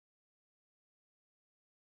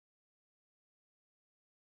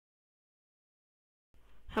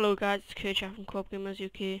Hello guys, it's Kurty from Co-op Gamers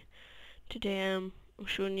UK. Today I'm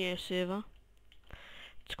showing you a server.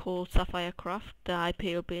 It's called Sapphirecraft. The IP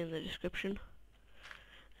will be in the description.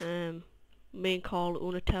 Main call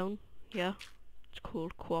own a town. Yeah, it's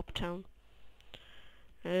called Co-op Town.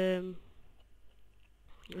 There's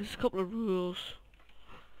a couple of rules,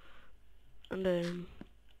 and there's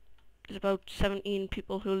about 17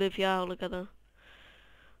 people who live here all together.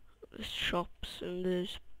 There's shops and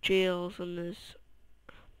there's jails and there's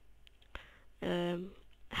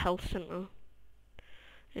health centre.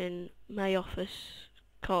 In my office,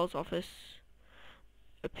 Carl's office,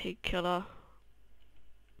 a pig killer,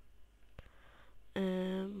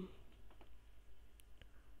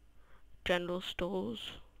 general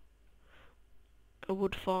stores, a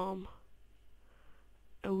wood farm,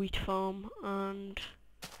 a wheat farm, and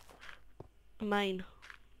a mine.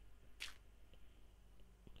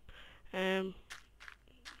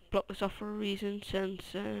 Block this off for a reason,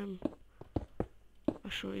 since I'll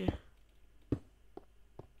show you.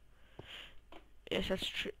 Yes,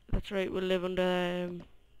 that's right, we live under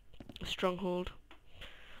a stronghold.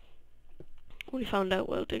 Only found out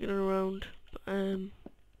while digging around, but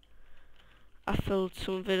I filled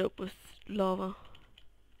some of it up with lava.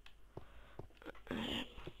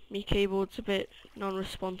 My keyboard's a bit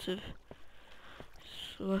non-responsive,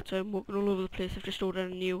 so that's why I'm walking all over the place. I've just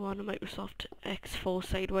ordered a new one, a Microsoft X4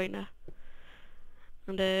 Sidewinder,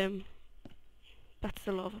 and that's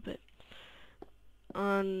the lava bit.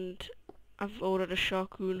 And I've ordered a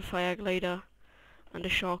Sharkoon fire glider and a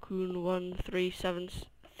Sharkoon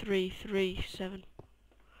 137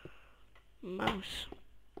 mouse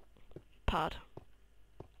pad.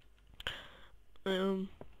 But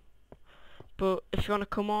if you want to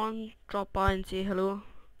come on, drop by and say hello.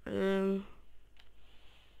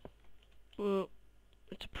 Well,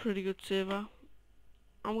 it's a pretty good server.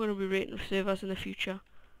 I'm going to be rating servers in the future.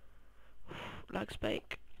 Lag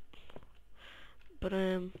spike. But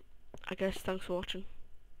I guess thanks for watching.